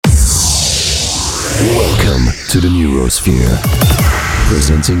Welcome to the Neurosphere,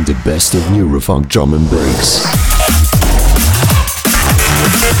 presenting the best of Neurofunk drum and bass.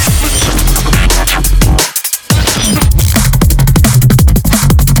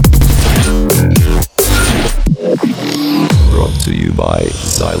 Brought to you by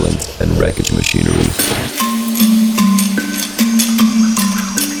Silent and Wreckage Machinery.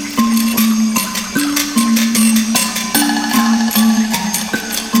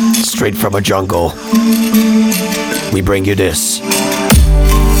 Straight from a jungle, we bring you this.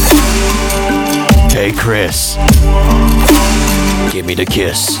 Hey Chris, give me the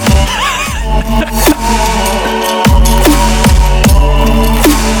kiss.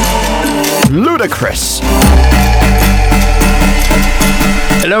 Ludicrous.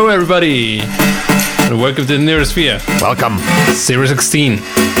 Hello everybody, and welcome to the Neurosphere. Welcome. 016.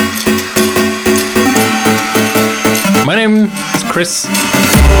 My name is Chris.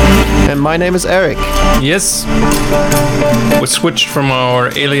 And my name is Eric. Yes, we switched from our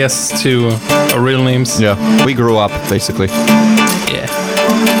alias to our real names. Yeah, we grew up, basically. Yeah.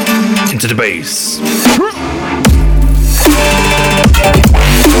 Into the bass.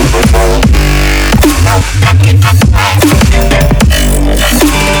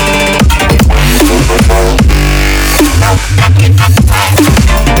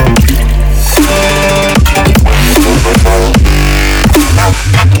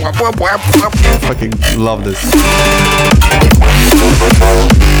 I fucking love this.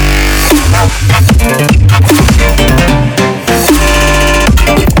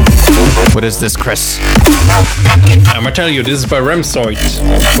 What is this, Chris? I'm gonna tell you, this is by Ramsoid,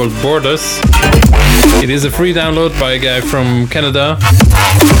 called Borders. It is a free download by a guy from Canada.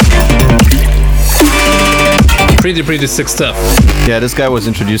 Pretty sick stuff. Yeah, this guy was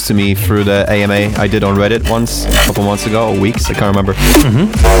introduced to me through the AMA I did on Reddit once, a couple months ago, or weeks, I can't remember.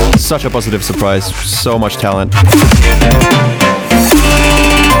 Such a positive surprise, so much talent.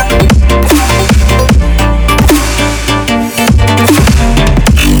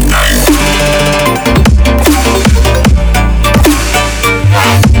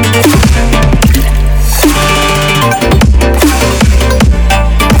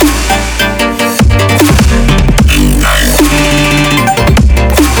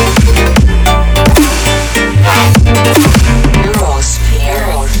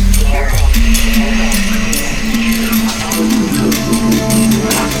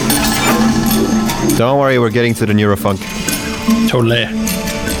 Don't worry, we're getting to the Neurofunk. Totally.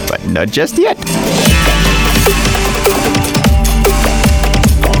 But not just yet.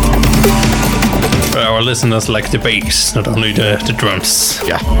 Our listeners like the bass, not only the drums.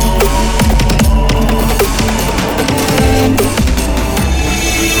 Yeah.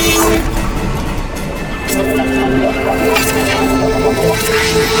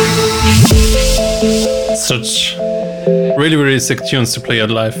 Such really sick tunes to play out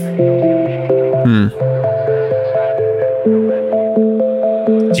live.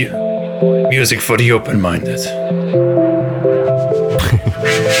 Music for the open-minded.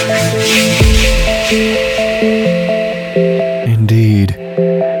 Indeed.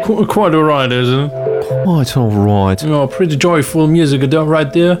 Quite alright, isn't it? Quite alright. Oh, pretty joyful music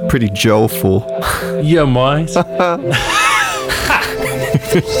right there. Pretty joyful. Yeah, mate.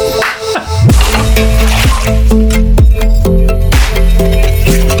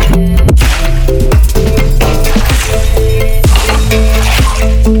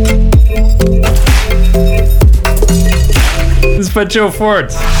 This is by Joe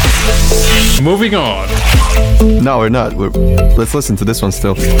Ford. Moving on. No, we're not. Let's listen to this one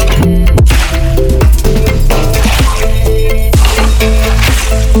still.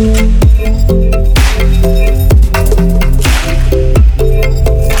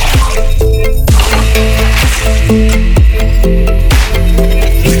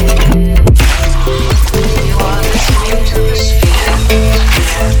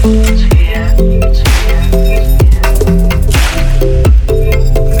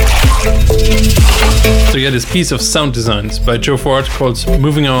 So yeah, this piece of sound design is by Joe Ford called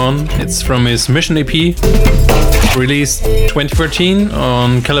Moving On. It's from his Mission EP, released 2013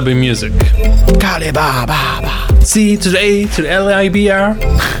 on Calibre Music. C to the A to the Libr.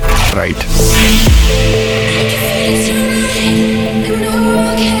 Right.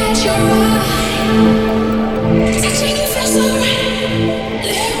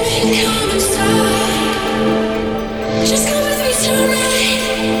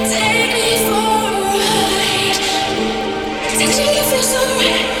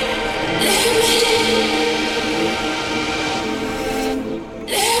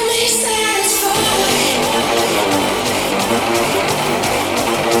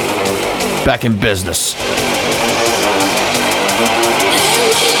 Back in business.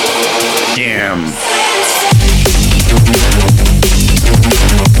 Damn.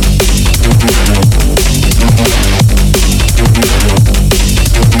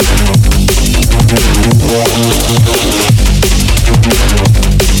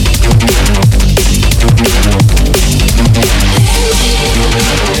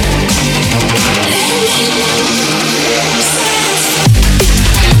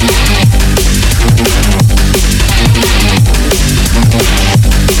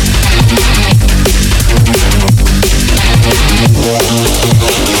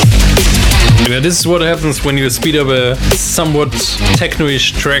 Yeah, this is what happens when you speed up a somewhat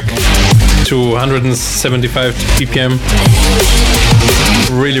techno-ish track to 175 BPM.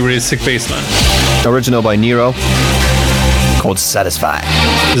 Really, really sick bass line. Original by Nero, called Satisfy.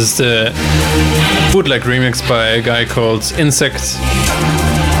 This is the bootleg remix by a guy called Insect.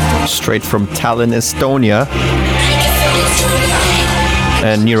 Straight from Tallinn, Estonia.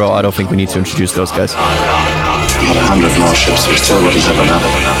 And Nero, I don't think we need to introduce those guys. Not 100 more ships, we still wouldn't have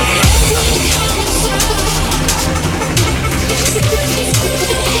enough.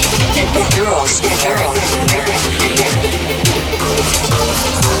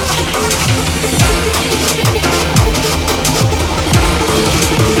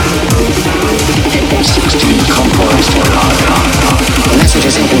 The message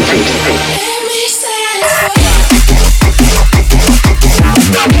is incomplete.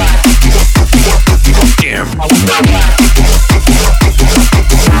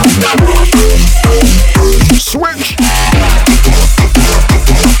 Switch!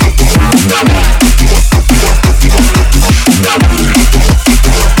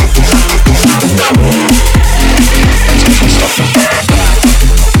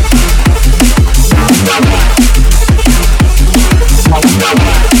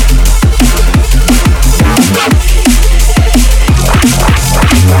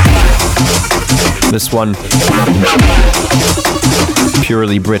 This one,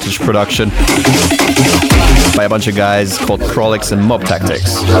 purely British production by a bunch of guys called Prolix and Mob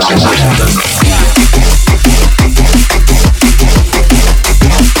Tactics.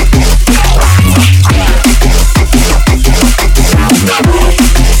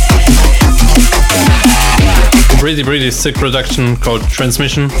 Really, really sick production called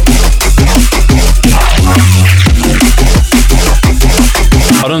Transmission.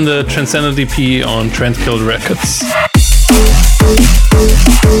 Out on the Transcendent EP on Trendkill Records.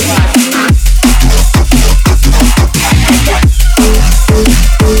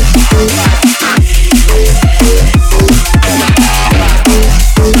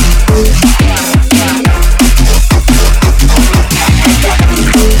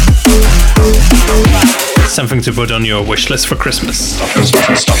 Something to put on your wish list for Christmas.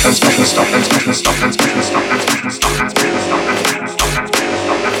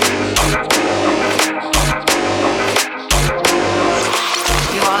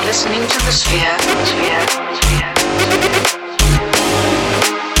 Listening to the Sphere.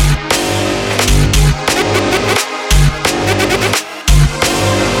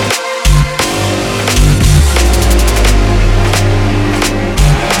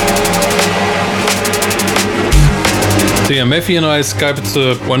 So yeah, Matthew and I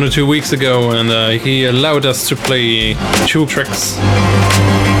Skyped 1 or 2 weeks ago, and he allowed us to play 2 tracks.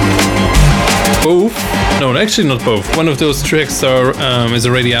 Both? No, actually not both. One of those tracks is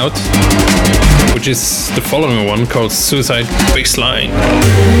already out, which is the following one called Suicide Bassline.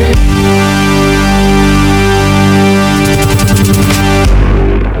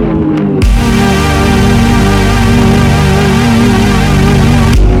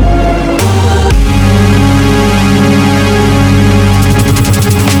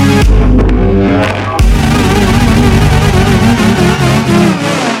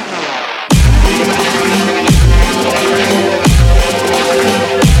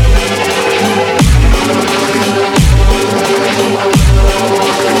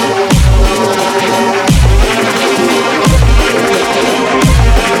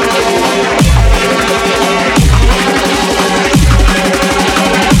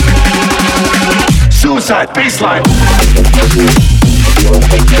 Suicide Bassline.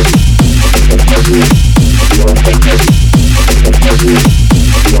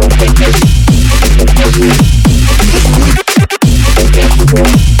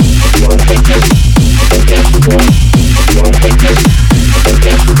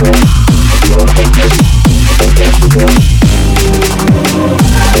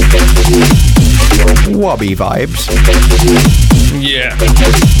 Wobby vibes. Yeah.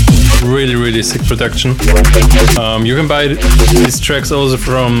 Really, really sick production. You can buy these tracks also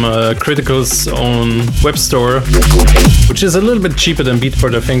from Critical's own web store, which is a little bit cheaper than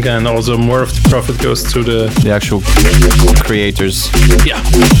Beatport, I think, and also more of the profit goes to the actual creators. Yeah.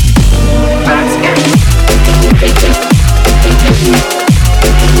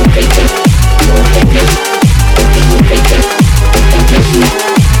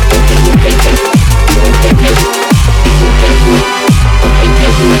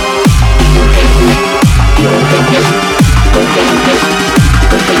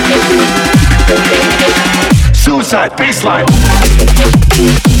 Suicide baseline.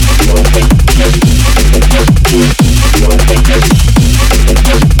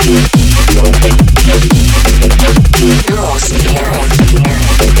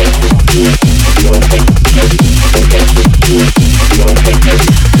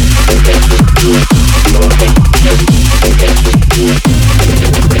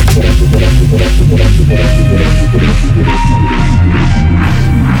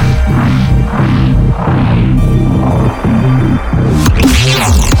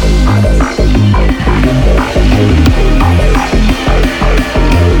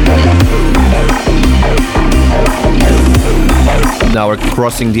 Now we're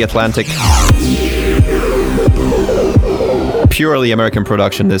crossing the Atlantic. Purely American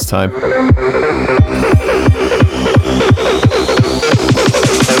production this time.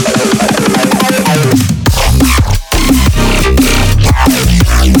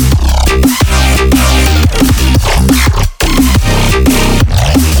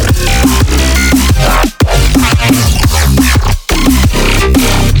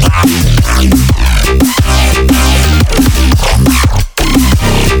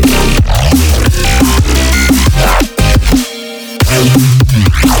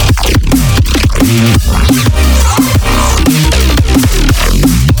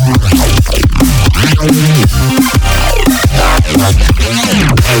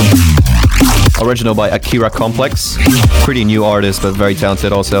 Original by Akira Complex. Pretty new artist, but very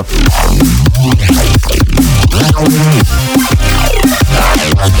talented also.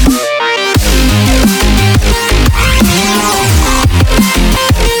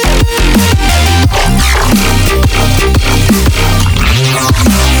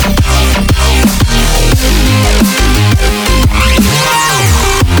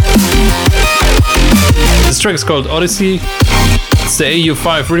 This track is called Odyssey. It's the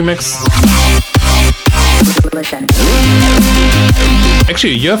AU5 remix.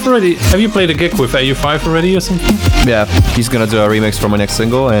 Actually, have you played a gig with AU5 already or something? Yeah, he's gonna do a remix for my next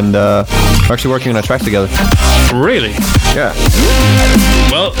single, and we're actually working on a track together. Really? Yeah.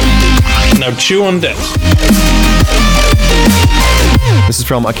 Well, now chew on that. This is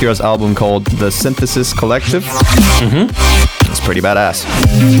from Akira's album called The Synthesis Collective. It's pretty badass.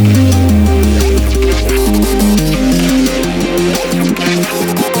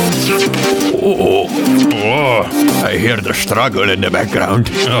 Oh, I hear the struggle in the background.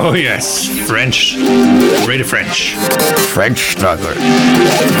 Oh yes, French. Really French. French struggle.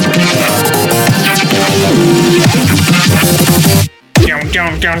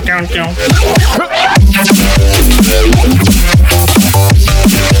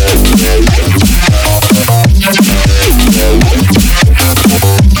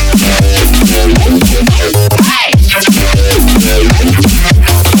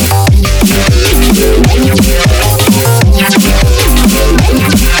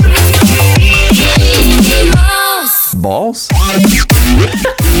 Balls?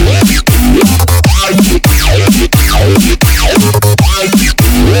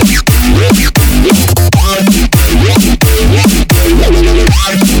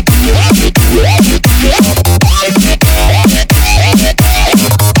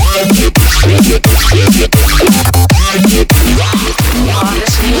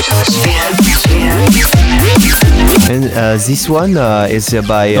 And this one is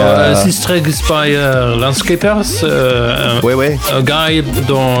by... this track is by Landscapers. Oui, oui. Un guy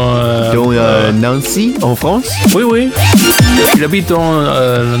dans Nancy, en France. Oui, oui. Il habite dans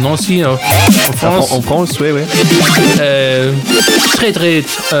Nancy, en France. En France, oui, oui. Très, très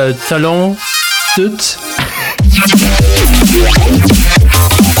talent.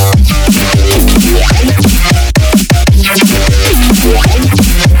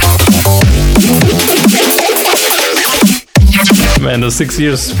 Man, those 6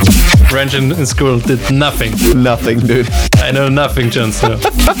 years French in school did nothing. Nothing, dude. I know nothing, John Snow.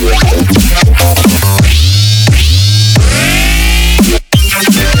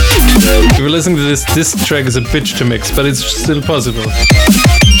 If you're listening to this track is a bitch to mix, but it's still possible.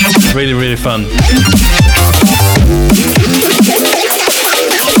 Really, really fun.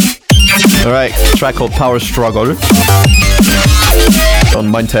 Alright, track called Power Struggle on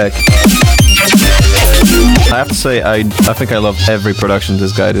Mindtech. I have to say, I think I love every production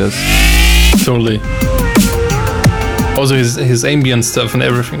this guy does. Totally. Also his ambient stuff and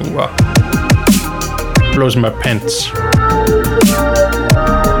everything. Wow. Blows my pants.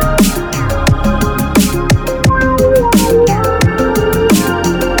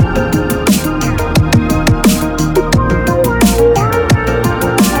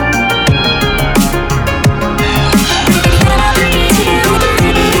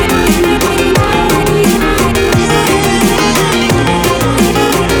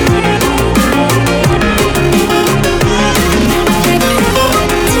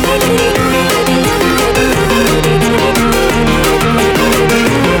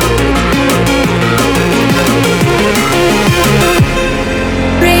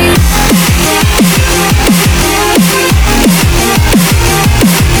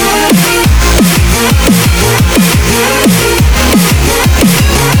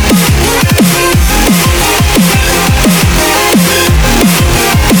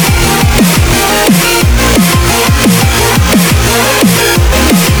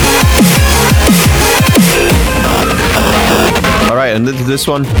 And this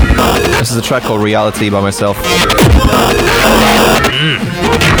one, this is a track called Reality by myself.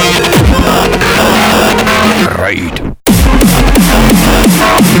 Right.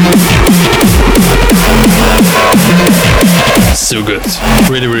 So good.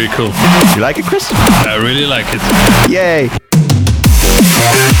 Really, really cool. You like it, Chris? I really like it. Yay!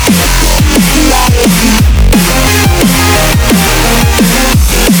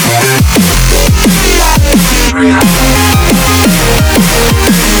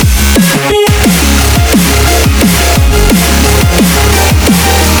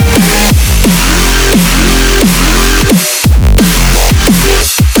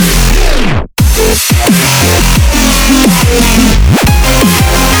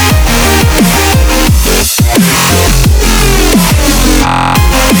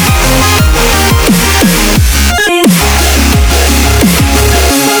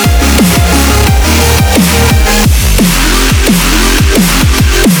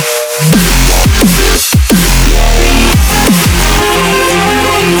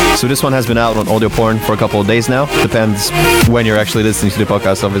 So this one has been out on Audio Porn for a couple of days now. Depends when you're actually listening to the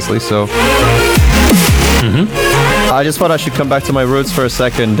podcast, obviously. So I just thought I should come back to my roots for a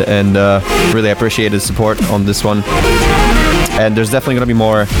second and really appreciate the support on this one. And there's definitely going to be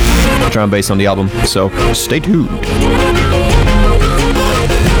more drum and bass on the album, so stay tuned.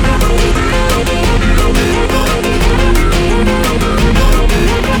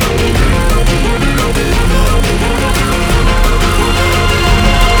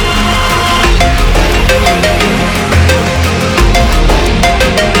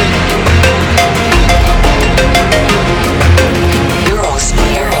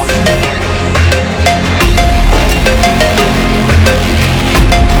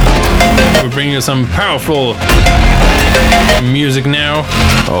 Bring you some powerful music now.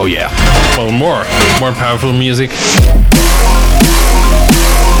 Oh yeah. Well, more powerful music.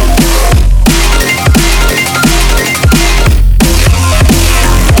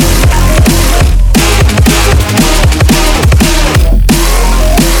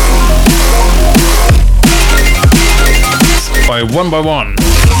 By one.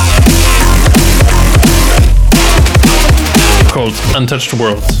 Called Untouched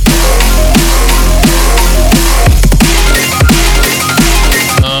World.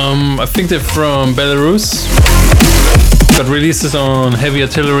 I think they're from Belarus. Got releases on Heavy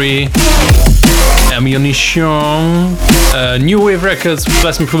Artillery, Ammunition, New Wave Records,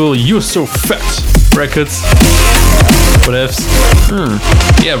 Plasma Pool, You're So Fat Records. What else?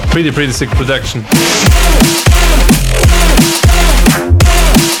 Yeah, pretty sick production.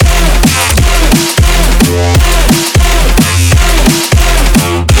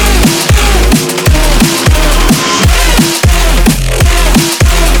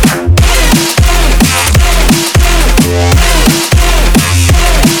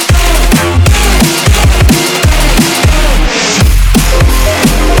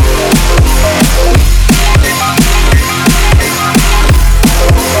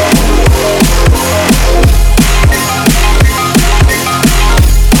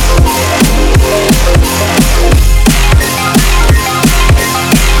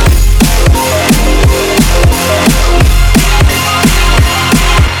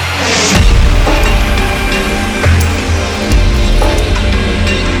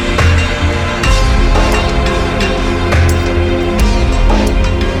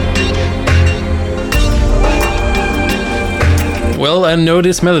 Well, I know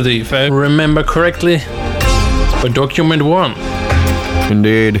this melody, if I remember correctly, by Document 1.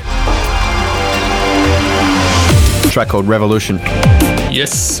 Indeed. Track called Revolution.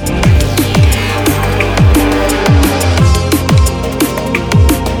 Yes.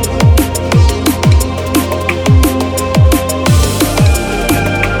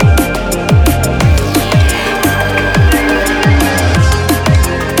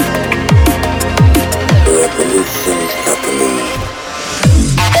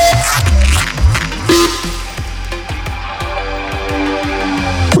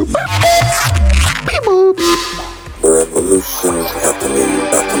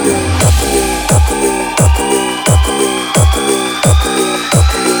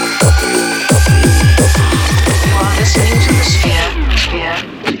 You are listening to the Sphere.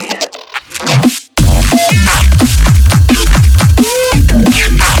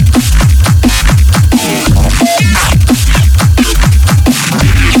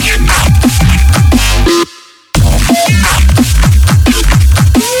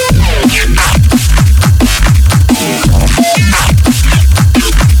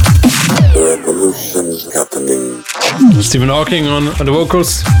 Stephen Hawking on the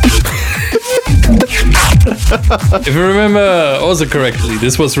vocals. If you remember also correctly,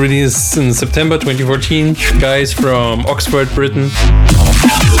 this was released in September 2014. Guys from Oxford, Britain.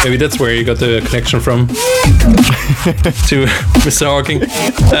 Maybe that's where you got the connection from to Mr. Hawking.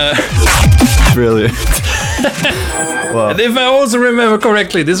 Brilliant. Wow. And if I also remember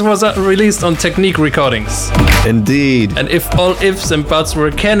correctly, this was released on Technique Recordings. Indeed. And if all ifs and buts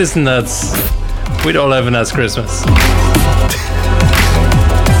were candies nuts, we'd all have a nice Christmas.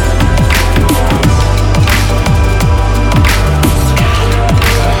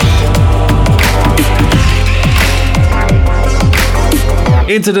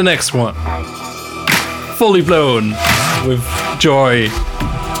 Into the next one. Fully blown with joy.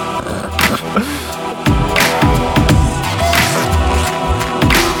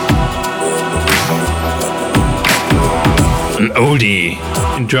 An oldie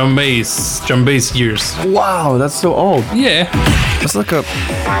in drum bass years. Wow, that's so old. Yeah. It's like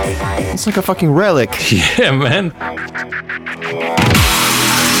a fucking relic. Yeah, man.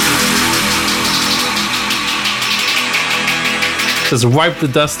 Just wipe the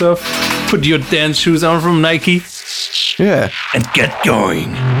dust off, put your dance shoes on from Nike, Yeah. and get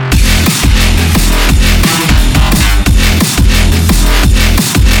going.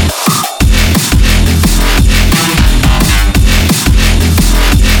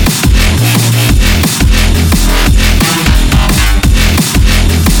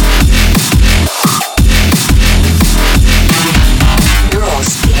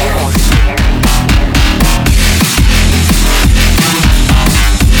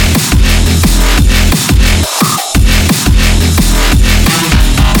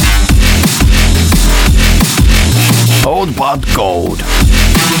 Old but gold.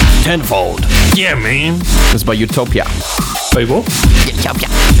 Tenfold. Yeah, man. It's by Utopia. Wait, what? Utopia.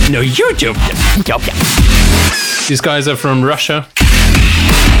 No, YouTube. Utopia. These guys are from Russia.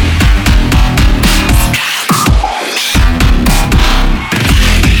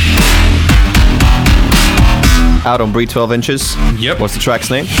 Out on Breed 12 Inches. Yep. What's the track's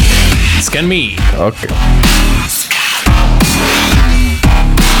name? Scan me. Okay.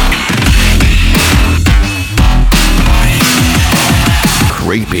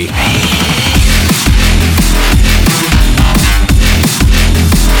 Creepy.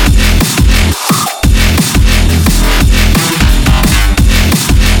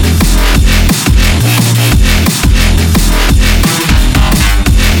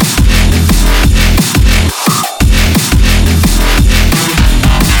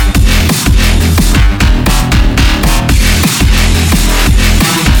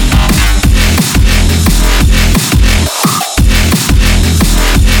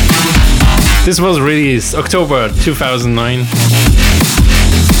 This was released October 2009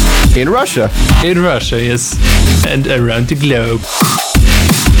 In Russia. in Russia, yes, and around the globe.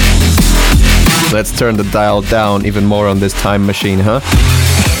 Let's turn the dial down even more on this time machine, huh?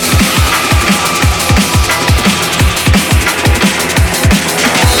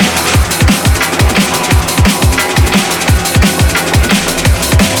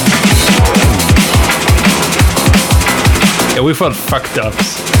 Yeah, we thought fuck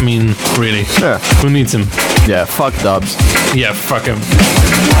dubs. I mean, really. Yeah. Who needs them? Yeah, fuck dubs. Yeah, fuck them.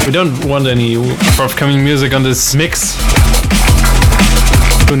 We don't want any forthcoming music on this mix.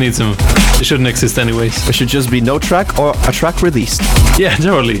 Who needs them? They shouldn't exist anyways. There should just be no track or a track released. Yeah,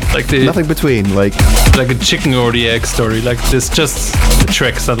 totally. Like Nothing between, like... like a chicken or the egg story. Like there's just a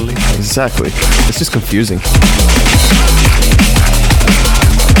track suddenly. Exactly. It's just confusing.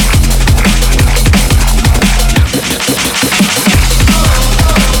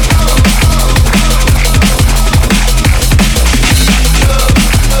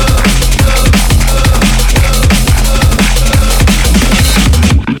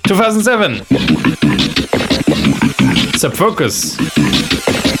 2007. Subfocus.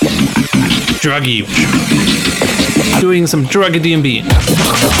 Druggy. Doing some druggy D&B.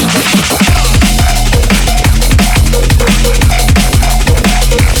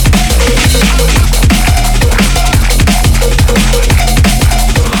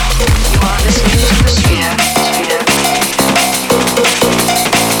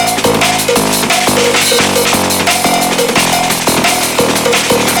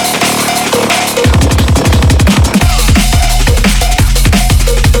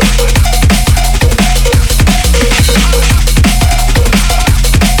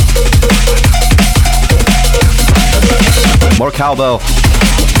 More cowbell.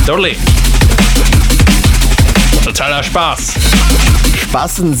 Totally. Totaler Spaß.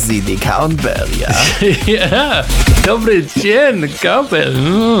 Spaßen Sie die Cowbell, ja. Ja, Cowbell, Cowbell.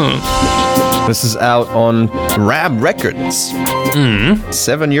 This is out on Rab Records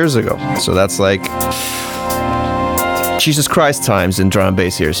 7 years ago. So that's like Jesus Christ times in drum and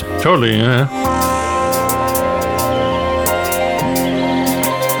bass years. Totally, yeah.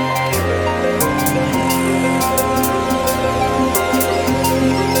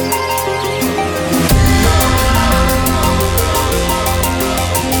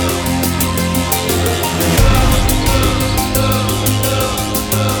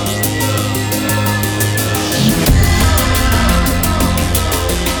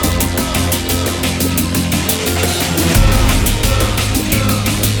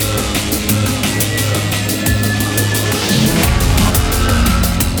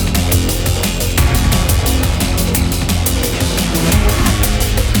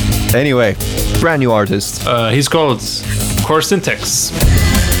 Anyway, brand new artist. He's called Core Syntax.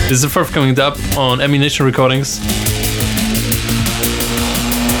 This is a forthcoming dub on Ammunition Recordings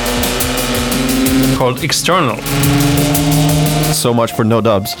called External. So much for no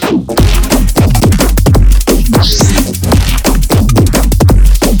dubs.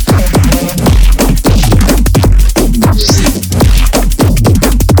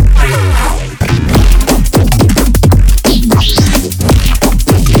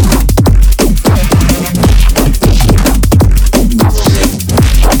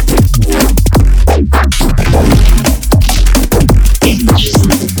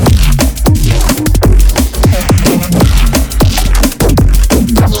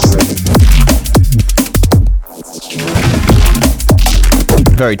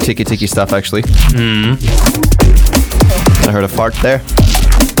 Very ticky stuff, actually. I heard a fart there.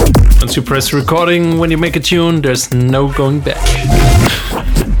 Once you press recording when you make a tune, there's no going back.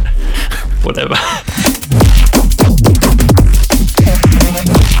 Whatever.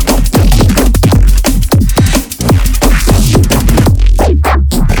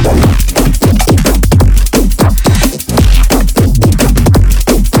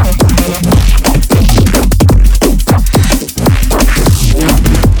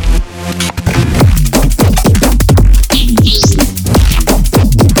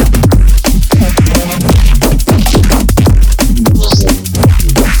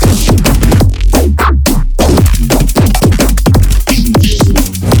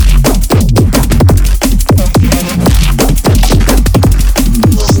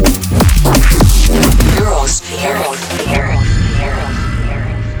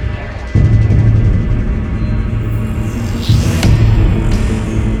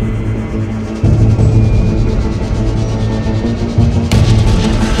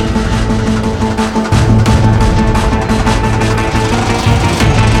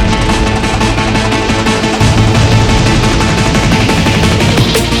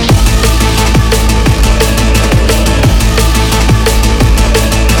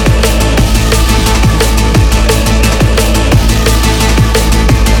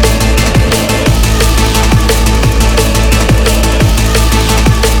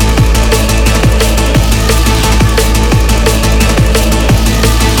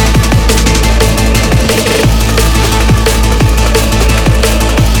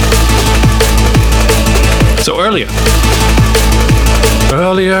 So earlier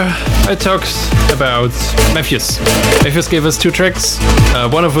I talked about Matthews. Matthews gave us 2 tracks,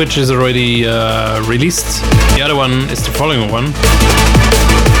 one of which is already released. The other one is the following one.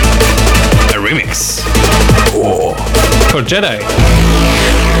 A remix. Called Jedi.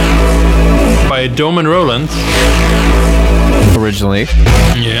 By Dome and Roland. Originally.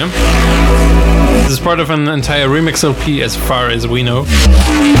 Yeah. This is part of an entire remix LP as far as we know.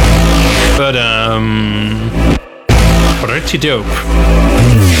 But, pretty dope.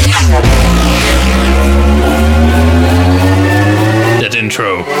 That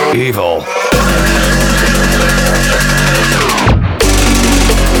intro. Evil.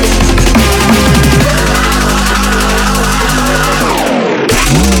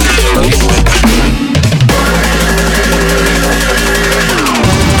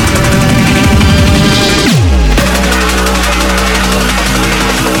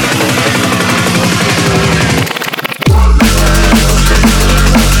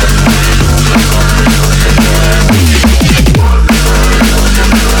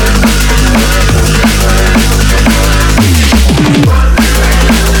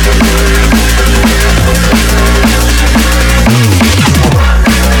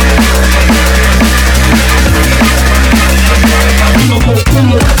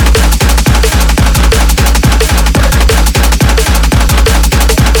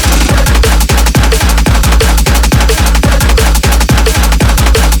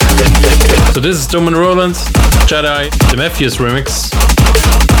 So this is Dom and Roland, Jedi, the Matthews remix.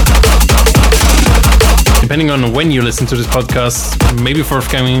 Depending on when you listen to this podcast, maybe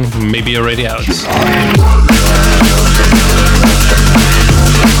forthcoming, maybe already out.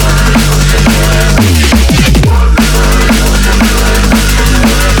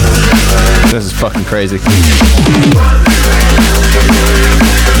 This is fucking crazy.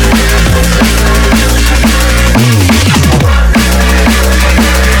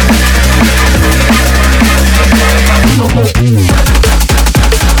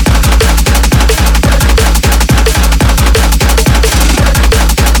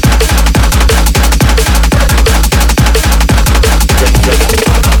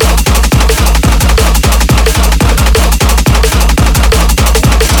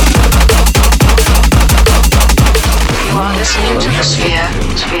 Listening to the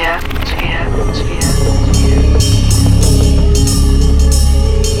Sphere.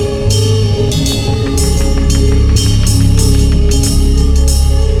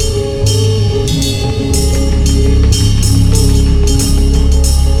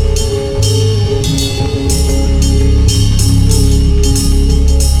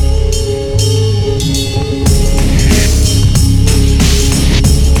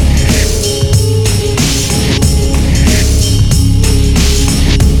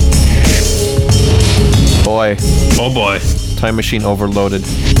 Boy. Oh boy. Time machine overloaded.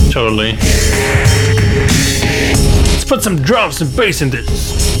 Totally. Let's put some drums and bass in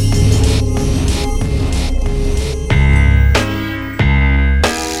this.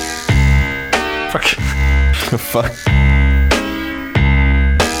 Fuck. Fuck.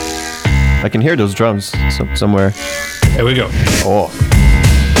 I can hear those drums somewhere. Here we go. Oh.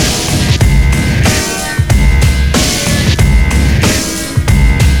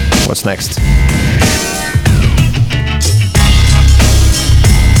 What's next?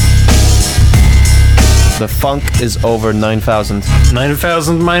 The funk is over 9,000.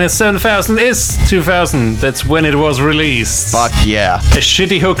 9,000 minus 7,000 is 2,000. That's when it was released. Fuck yeah. A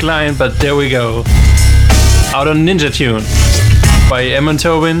shitty hook line, but there we go. Out on Ninja Tune by Eamon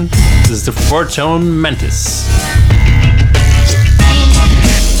Tobin. This is the 4-tone Mantis.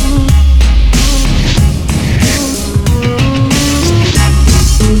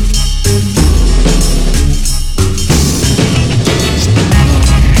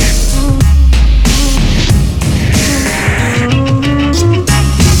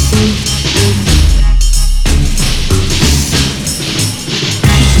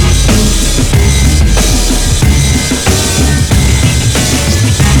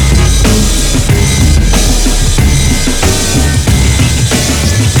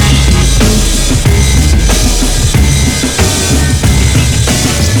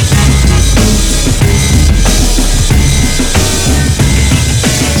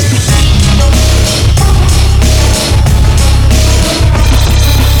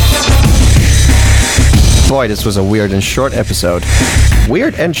 Boy, this was a weird and short episode.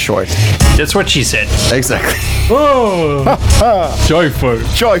 Weird and short. That's what she said. Exactly. Oh, joyful.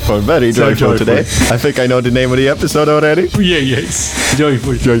 Joyful, very So joyful joyful. today. I think I know the name of the episode already. Yeah, yes.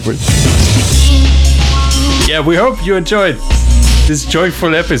 Joyful. Yeah, we hope you enjoyed this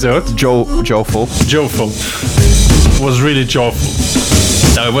joyful episode. Joyful. Joyful. Was really joyful.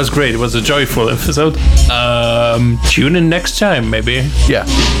 No, it was great. It was a joyful episode. Tune in next time, maybe. Yeah.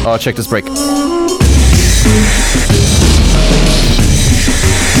 Oh, check this break.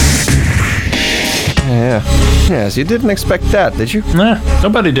 Yeah. Yes, you didn't expect that, did you? Nah,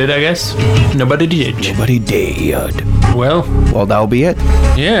 nobody did, I guess. Nobody did. Nobody did. Well, Well, that'll be it.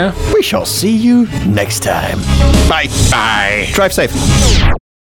 yeah. We shall see you next time. Bye. Bye. Drive safe.